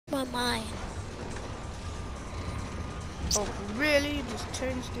my mind. Oh, really? You just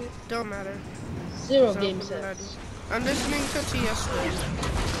changed it? Don't matter. Zero game sets. I'm listening to Tiesto.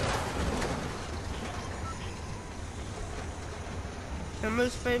 The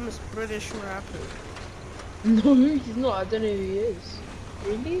most famous British rapper. No, he's not. I don't know who he is.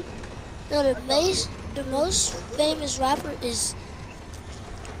 Really? No, the most famous rapper is.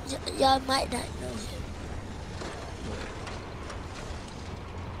 Y'all might not know him.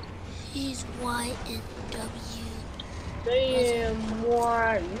 He's YNW. Damn,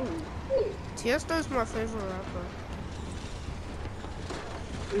 why? Tiesto's my favorite rapper.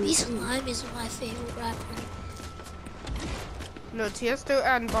 Slime is my favorite rapper. No, Tiesto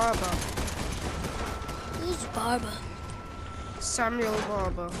and Barber. Who's Barber? Samuel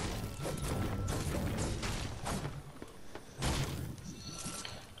Barber.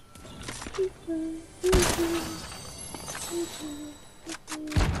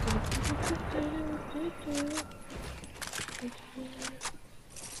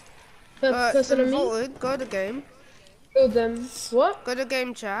 Voted, go to game. Go them. What? Go to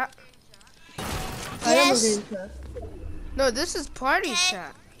game chat. I am a game chat. No, this is party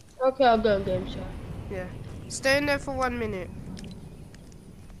chat. Okay, I'll go in game chat. Yeah. Stay in there for 1 minute.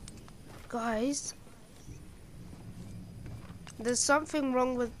 Guys. There's something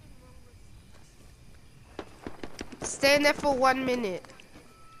wrong with... Stay in there for 1 minute.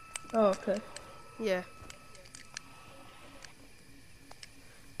 Oh, okay. Yeah.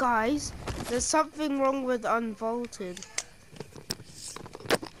 Guys, there's something wrong with Unvaulted.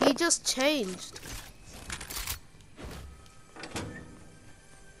 He just changed.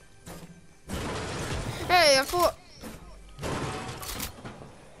 Hey, I thought...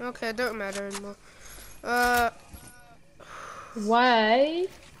 Okay, it don't matter anymore. Why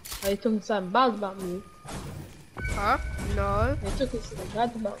are you talking something bad about me? Huh? No. You're talking something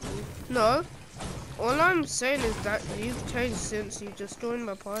bad about me. No. All I'm saying is that you've changed since you just joined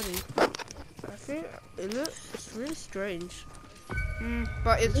my party. I think it's really strange.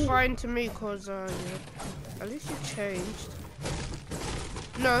 But it's fine to me cause yeah, at least you changed.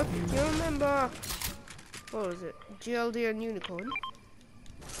 No, you remember what was it? GLD and Unicorn?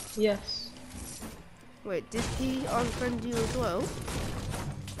 Yes. Wait, did he unfriend you as well?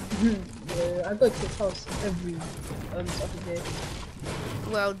 Yeah, I go to his house every Saturday.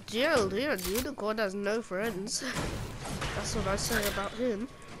 Well, GLD and Unicorn has no friends. That's what I say about him.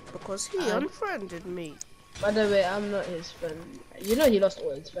 Because he unfriended me. By the way, I'm not his friend. You know he lost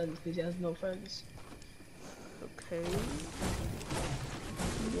all his friends because he has no friends. Okay.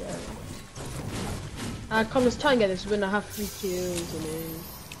 Yeah. Come, let's try and get this win. I have 3 kills, you know.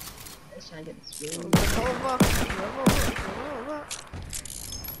 Let's try and get this win.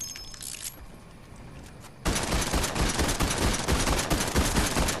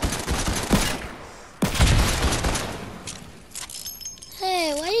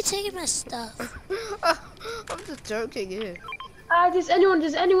 Hey, why are you taking my stuff? I'm just joking here. Does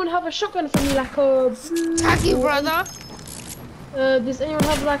anyone have a shotgun for me, like a blue? Tacky brother. Does anyone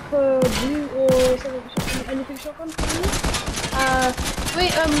have like a blue or something, anything shotgun for me?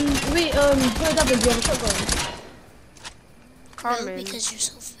 Wait, Devin, do you have a shotgun? No, because you're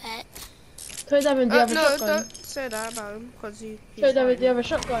so fat. Devin, do you have a no, shotgun? No, don't say that about him, because he's Devin, do you have a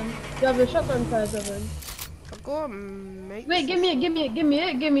shotgun? Do you have a shotgun, Devin? Go on, mate. Wait, give me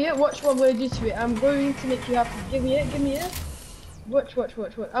it. Watch what I'm going to do to it. I'm going to make you happy. Give me it. Watch.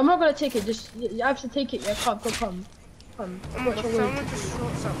 I'm not going to take it, just, you have to take it, yeah, come. Watch someone just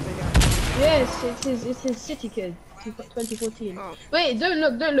shot something at me. Yes, it's his city kid, 2014. Oh. Wait, don't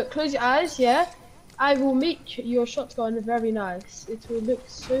look, close your eyes, yeah? I will make your shotgun very nice. It will look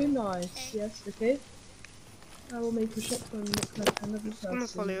so nice, yes, okay? I will make your shotgun look like another person. I'm gonna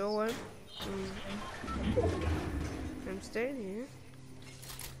follow you, alright? I'm staying here.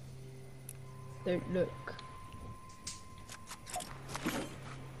 Don't look.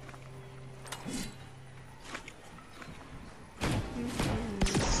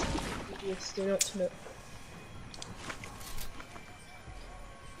 Yes, do not look.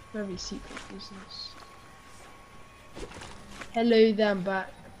 Very secret business. Hello there, I'm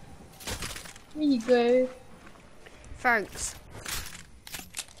back. Here you go. Thanks.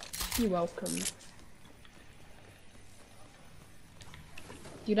 You're welcome.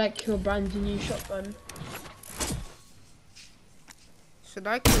 Do you like your brand new shotgun? Should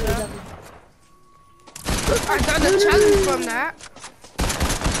I kill her? I got a challenge from that.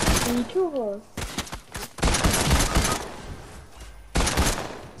 Can you kill her?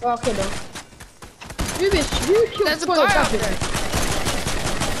 Oh, okay, no. Who killed Spoiled Davin?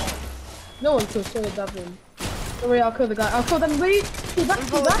 No one killed Spoiled Davin. Don't worry, I'll kill the guy. I'll kill them. Wait! He back,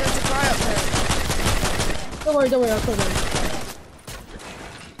 Oh, there's a guy up there. Don't worry, I'll kill them.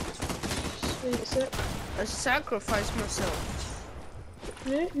 Wait a sec. I sacrificed myself.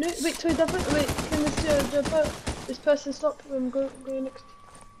 No, wait, Toy Devil, wait, can this person stop? Go next.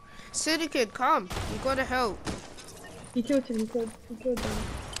 City Kid, come. You gotta help. He killed him, he killed them.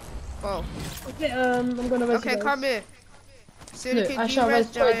 Oh. Okay, I'm gonna res Okay, you guys. come here. City No, Kid, I you shall res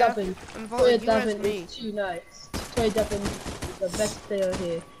res Toy Jaya. Devil. And Toy Volta, you res Devil me. is too nice. Toy Devil is the best player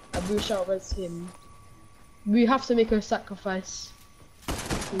here, and we shall res him. We have to make a sacrifice.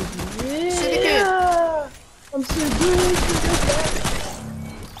 City Kid. Yeah! I'm so good.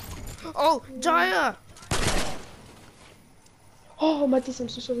 Oh, Jaya. Oh my days, I'm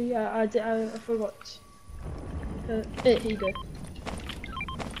so sorry. Yeah, I forgot. Here you go.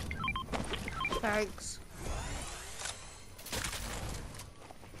 Thanks.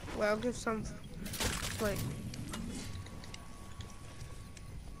 Well, I'll give some. Wait.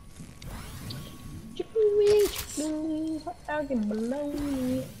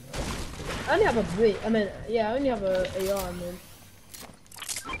 I only have a brick. I mean, yeah, I only have a AR, man.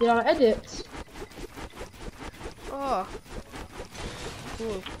 Did I edit? Oh.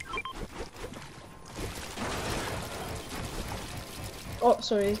 Cool. Oh,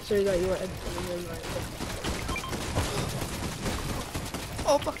 sorry, that you were editing. Right.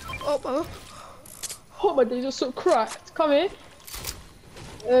 Oh my days are so cracked. Come here.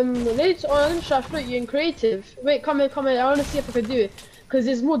 Later on, should I put you in creative? Wait, come here. I want to see if I can do it. Because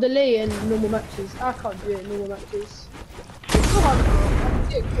there's more delay in normal matches. I can't do it in normal matches. Come on.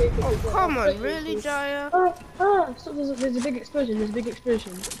 Oh, come on, really, Jaya? Stop, there's a big explosion.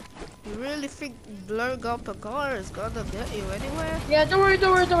 You really think blowing up a car is gonna get you anywhere? Yeah, don't worry.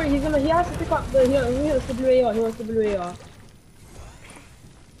 He has to pick up he wants the blue AR.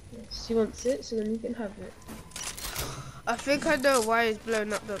 Yes, he wants it, so then you can have it. I think I know why he's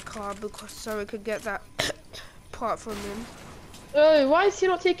blowing up the car, because so we could get that part from him. Oh, why is he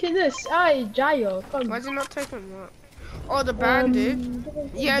not taking this? Aye, Jayo, come. Why is he not taking that? Oh, the bandage.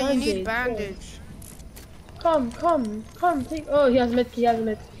 Yeah, you need bandage. Come, take. Oh, he has a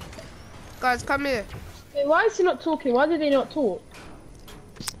med. Guys, come here. Wait, why is he not talking? Why did they not talk?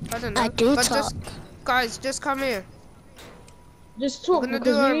 I don't know. I do but talk. Guys, just come here. Just talk. We're gonna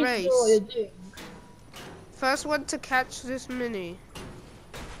because do a we need to know what race. you're doing. First one to catch this mini.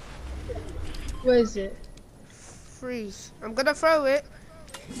 Where is it? Freeze. I'm gonna throw it.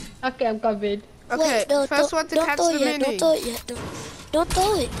 Okay, I'm covered. Okay, Wait, no, first one to don't catch throw the it yet, mini. Don't throw it yet. Don't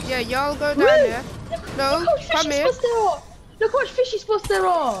throw it. Yeah, y'all go down Woo! there. No, Look how much come fishy here. spots there are. Look how much fishy spots there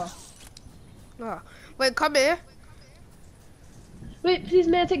are. Oh, wait, come here. Wait, please,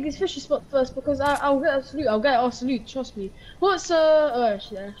 may I take this fishy spot first because I'll get a salute. I'll get our salute. Trust me. What's oh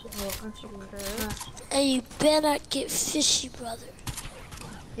actually. Okay. And you better not get fishy, brother.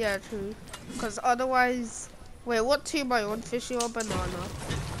 Yeah, true. Because otherwise, wait, what team are you on? Fishy or banana?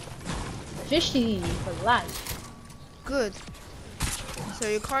 Fishy for life. Good. So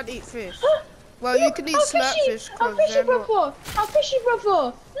you can't eat fish. Well, you can eat slurp fish Our because fishy they're not. brother. Our fishy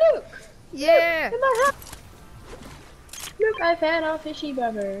brother. Look. Yeah. Look, in my house. Look, I found our fishy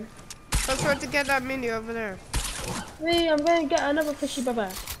brother. I'm trying to get that mini over there. Wait, I'm going to get another fishy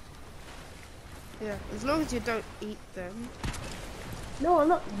brother. Yeah, as long as you don't eat them. No, I'm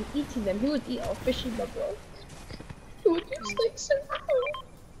not eating them. He would eat our fishy brother. He would just like so cool.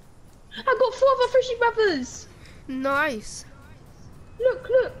 I got 4 other fishy brothers. Nice. Look,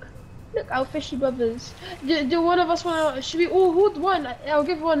 our fishy brothers. Do one of us want to? Should we all hold one? I'll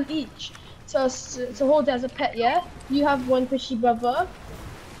give one each to hold as a pet. Yeah. You have one fishy brother.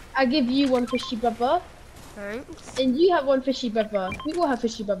 I give you one fishy brother. Thanks. And you have one fishy brother. We all have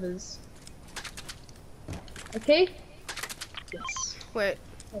fishy brothers. Okay? Yes. Wait.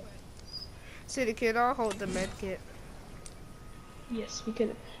 City Kid, I'll hold the med kit. Yes, we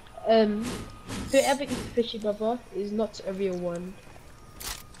can. Whoever eats fishy brother is not a real one.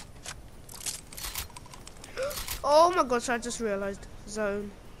 Oh my gosh, I just realized.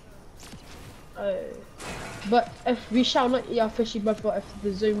 Zone. But if we shall not eat our fishy brother if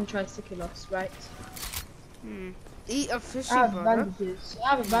the zone tries to kill us, right? Eat a fishy I have brother.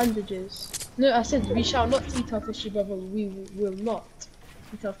 bandages. No, I said we shall not eat our fishy brother. We will not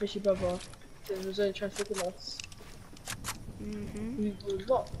eat our fishy brother if the zone tries to kill us. We will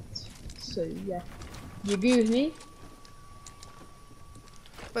not. So yeah, you agree with me?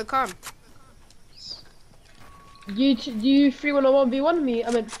 Wait, come. Do you 3-1-1v1 me?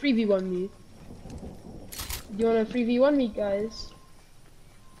 I meant 3v1 me. Do you wanna 3v1 me, guys?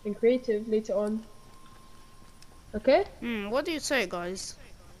 In creative later on. Okay? What do you say, guys?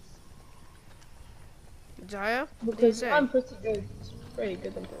 Jaya? What do you Because say? I'm pretty good. Very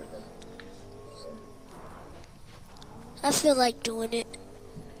good, I'm very good. I feel like doing it.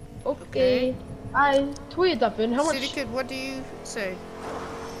 Okay. I tweeted up in how much? City Kid, what do you say?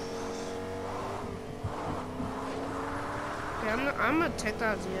 Okay, I'm gonna take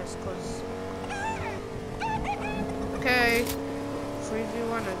that as yes, cause. Okay.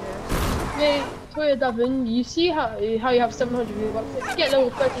 3v1, I guess. Hey, Toya Davin, you see how you have 700 V-Bucks? If you get level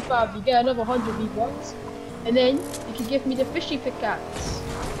 35, you get another 100 V-Bucks. And then you can give me the fishy pickaxe.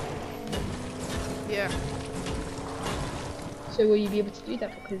 Yeah. So will you be able to do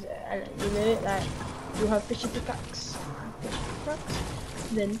that? Because, you know, like, you'll have fishy pickaxe.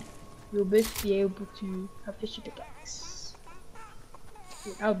 Then we'll both be able to have fishy pickaxe.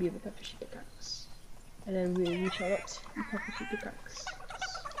 I'll be able to have fishy pickaxe. And then we shall not have fishy pickaxe.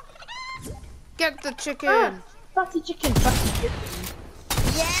 Get the chicken. Ah, fatty chicken, fatty chicken.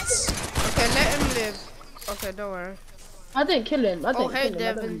 Yes. Okay, let him live. Okay, don't worry. I didn't kill him. I didn't hey, kill him.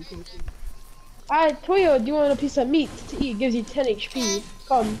 Devin. Alright, Toyo, do you want a piece of meat to eat? It gives you 10 HP.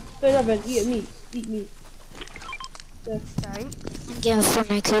 Come, turn up and eat meat. Eat meat. Yeah. Thanks. I'm getting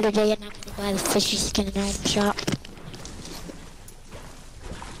Fortnite code today and I'm gonna buy the fishy skin in the item shop.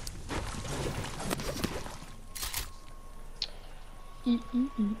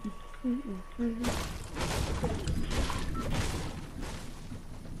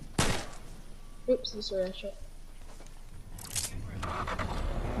 Oops, sorry, I shot.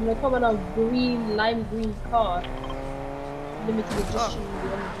 I'm gonna come on a green, lime green car. Limited edition,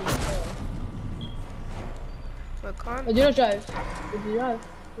 green car. I can't. Oh, do not drive. Do you drive?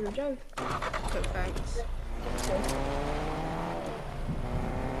 Do not drive. Okay, thanks.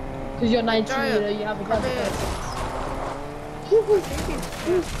 Because you're 19, Jaya, you know, you have a come gun. here.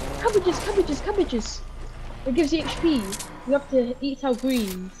 Cabbages, cabbages, cabbages. It gives you HP. You have to eat our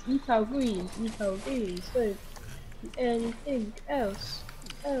greens. Eat our greens. Eat our greens. Don't eat anything else.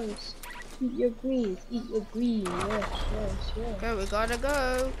 Eat your greens. Eat your greens. Yes. Okay, we gotta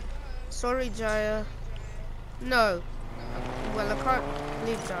go. Sorry, Jaya. No. Well, I can't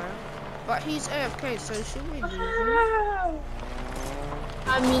leave Jaya. But he's AFK, so should we leave him?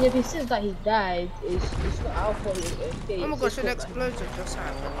 I mean, if he says that he died, it's not our fault. Oh my gosh, an explosion just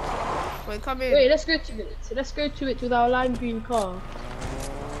happened. Wait, come in. Wait, let's go to it. So let's go to it with our lime green car.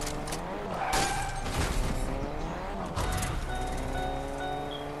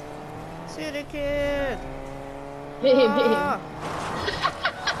 City Kid. Hit him, I'm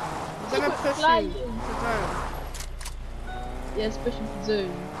gonna push flying. you to zone. Yes, push him to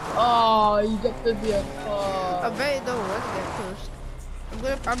zone. Oh, you got to be a car. I bet you don't want to get pushed.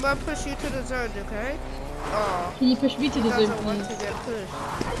 I'm gonna push you to the zone, okay? Oh, Can you push me to he the zone, doesn't want to please? get pushed.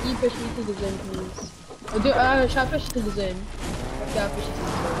 Can you push me to the zone, please? Shall I push you to the zone? Okay, I'll push you to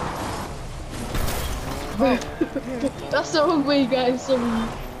the zone. That's the wrong way, guys. Sorry.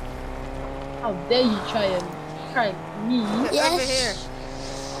 How dare you try and prank me? Get over here.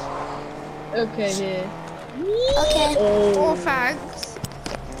 Okay, here. Okay. Oh, thanks.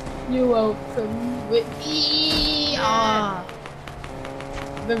 You're welcome. With me. Ah.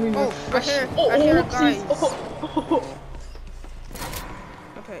 Very Oh, refreshing. I hear guys. Oh.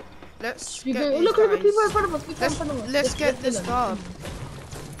 Okay, let's You get go, these look, guys. people in front of us. People in front of us. Let's get kill this them. guard.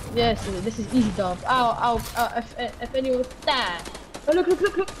 Yes, this is easy, dog. If anyone die. Oh, look, 3,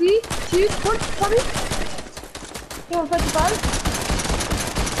 2, 1, coming. Here on 35.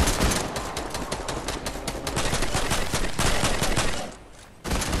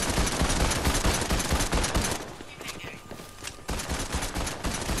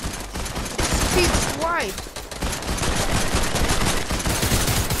 Pete's wife.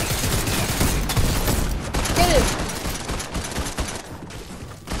 Get it.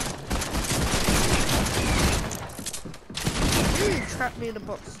 Trapped me in a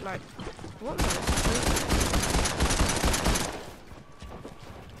box, like, what the?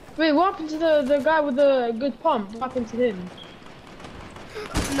 Wait, what happened to the guy with the good pump? What happened to him?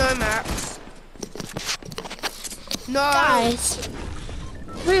 No maps. No. Guys.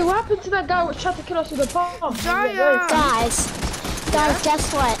 Wait, what happened to that guy who tried to kill us with a pump? Jaya. Guys,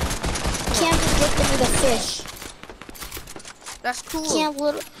 guess what? Cam just gifted me the fish. That's cool.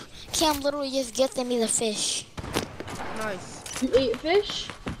 Cam literally just gifted me the fish. Nice. You ate fish?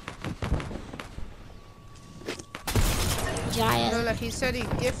 Giant. No, like he said he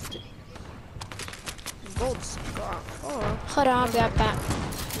gifted. Gold scarf. Oh. Hold on, I'll be right back.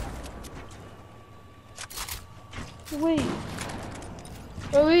 Wait.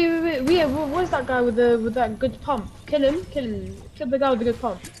 Oh, wait. Yeah, where's that guy with that good pump? Kill him. Kill the guy with the good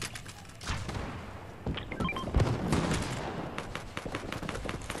pump.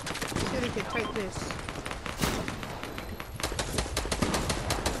 City Kid, take this.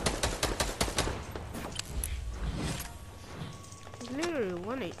 only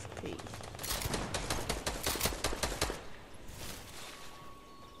 1 HP.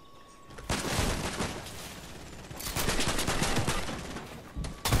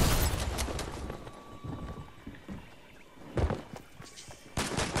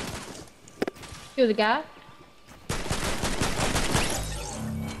 Kill the guy.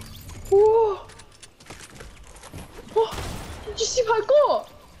 Whoa! Oh, did you see what I got?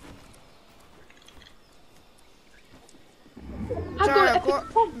 Sorry, I epic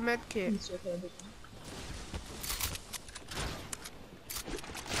got pump. medkit.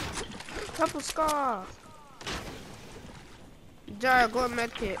 Purple scar. Sorry, I got a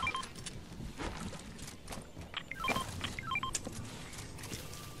medkit.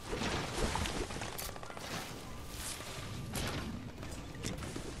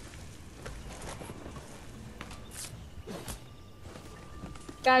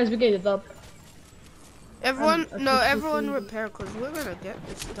 Guys, we're getting the dub. Everyone, no, think everyone we- repair, cause we're gonna get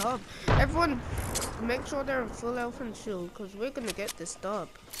this dub. Everyone, make sure they're in full health and shield, cause we're gonna get this dub.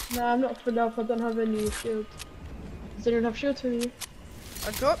 Nah, I'm not full up. I don't have any shield. Does anyone have shield to me?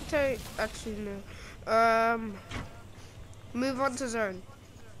 I dropped a, actually no. Move on to zone.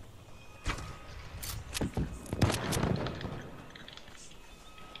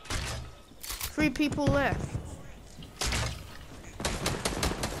 Three people left.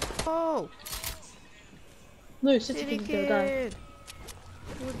 Oh, No, City City Kid's gonna die. Kid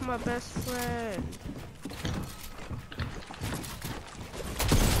with my best friend.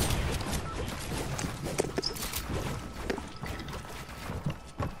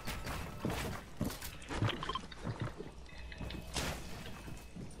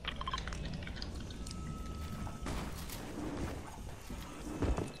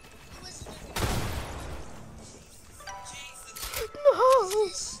 No.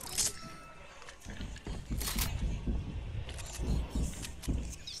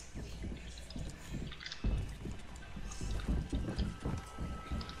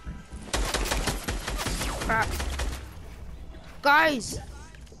 Crap. Guys!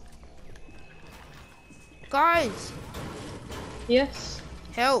 Guys! Yes.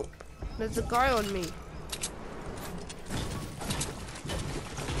 Help! There's a guy on me.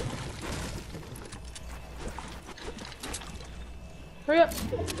 Hurry up.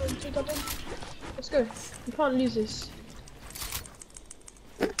 Let's go. We can't lose this.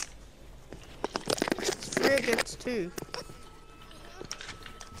 It's 3 against 2.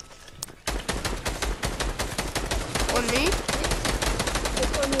 On me?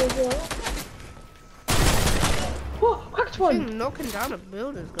 It's on you as well. Oh, cracked I one. think knocking down a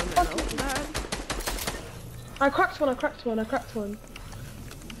building is gonna help, man. I cracked one.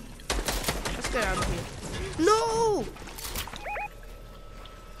 Let's get out of here. No!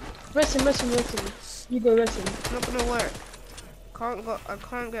 Rest him. You go rest him. It's not gonna work. I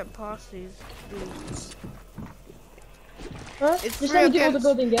can't get past these dudes. Huh? It's Just 3 let me do all the against-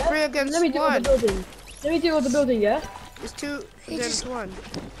 building, yeah? 3 against Let me do all the 1. building. Let me do all the building, yeah? It's 2 He against just- 1.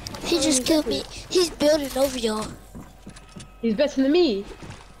 He just killed me. He's building over y'all. He's better than me.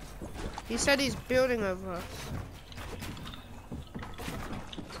 He said he's building over us.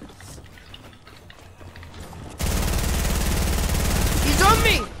 He's on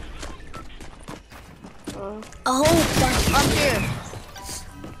me! A whole bunch. Up here.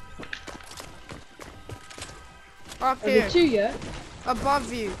 Up Are here. there two, yeah?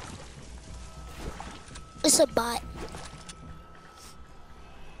 Above you. It's a bot.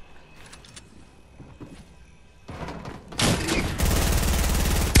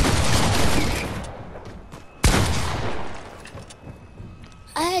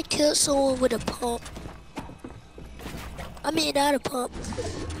 I had killed someone with a pump. I mean, not a pump.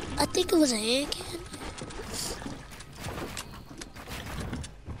 I think it was a hand cannon.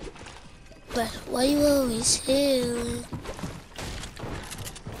 But why you always here?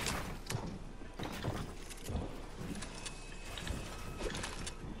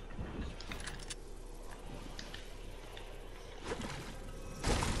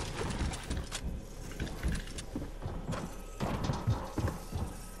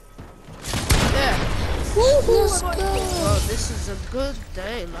 There. Let's go. Oh, this is a good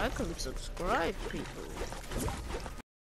day. Like and subscribe, people.